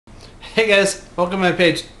Hey guys, welcome to my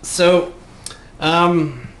page. So,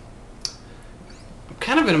 I'm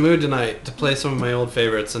kind of in a mood tonight to play some of my old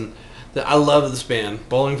favorites, and I love this band,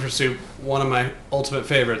 Bowling for Soup, one of my ultimate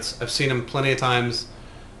favorites. I've seen them plenty of times.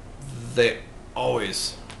 They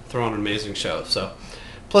always throw on an amazing show. So,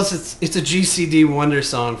 plus it's a GCD wonder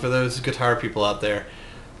song for those guitar people out there.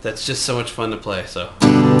 That's just so much fun to play. So.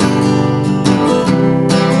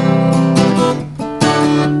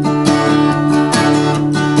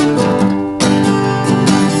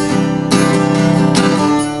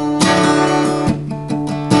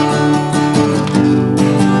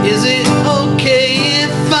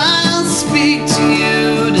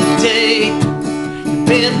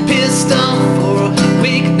 Been pissed off for a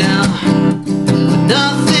week now, but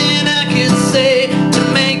nothing I can say to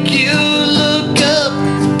make you look up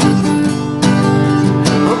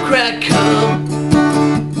or crack up.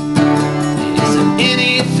 Is there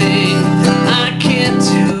anything that I can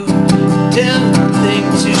do, anything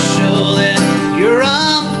to show that you're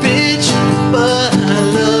a bitch, but I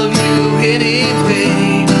love you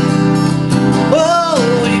anyway? Oh,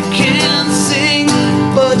 you can't sing,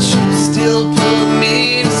 but you still put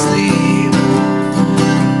me to sleep.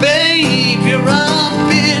 Babe, you're a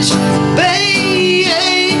bitch. Babe,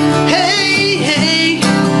 hey, hey.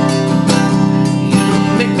 You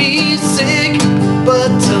don't make me sick, but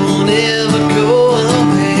don't ever go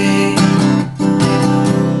away.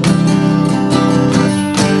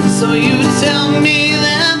 So you tell me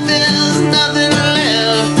that there's nothing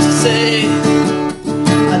left to say.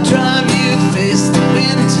 I drive you face the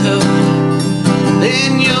window,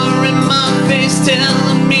 then you're in my face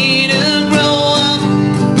telling me to grow up.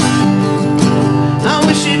 I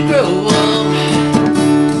wish you'd grow up.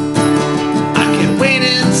 I can't wait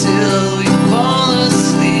until you fall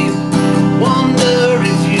asleep. Wonder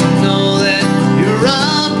if you know that you're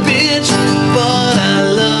a bitch, but I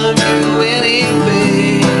love you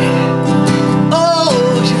anyway. Oh,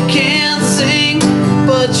 you can't sing,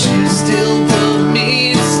 but you still put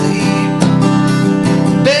me to sleep.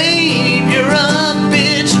 Babe, you're a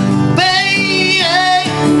bitch. Babe,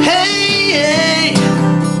 hey, hey.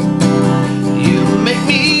 You make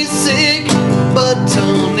me sick, but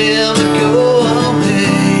don't ever go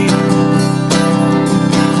away.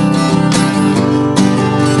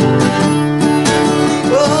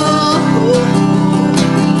 Oh,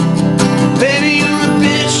 baby, you're a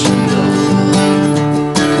bitch.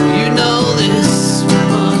 You know this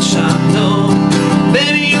much, I know.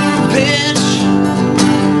 Baby, you're a bitch.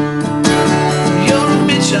 You're a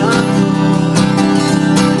bitch, I know.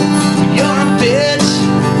 You're a bitch.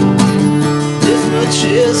 This much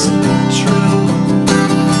is true.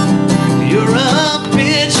 You're a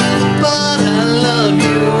bitch, but I love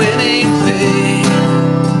you anyway.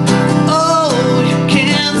 Oh, you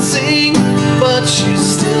can't sing, but you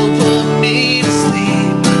still put me to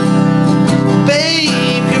sleep.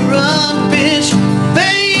 Babe, you're a bitch.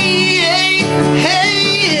 Babe, hey,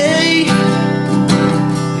 hey.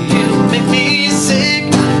 You make me sick,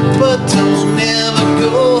 but don't ever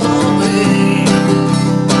go away.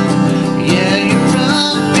 Yeah, you're a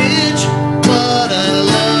bitch, but I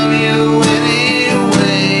love you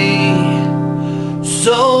anyway.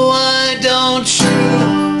 So why don't you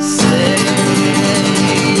say?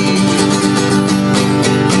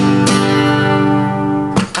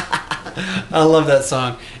 I love that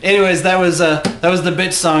song. Anyways, that was the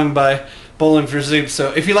bitch song by Bowling for Soup.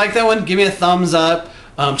 So if you like that one, give me a thumbs up.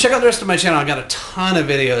 Check out the rest of my channel. I got a ton of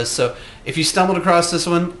videos. So if you stumbled across this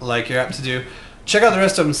one, like you're apt to do, check out the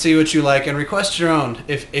rest of them, see what you like, and request your own.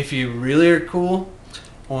 If you really are cool,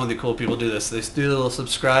 only the cool people do this. They do the little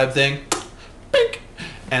subscribe thing, bink,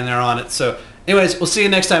 and they're on it. So anyways, we'll see you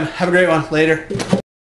next time. Have a great one. Later.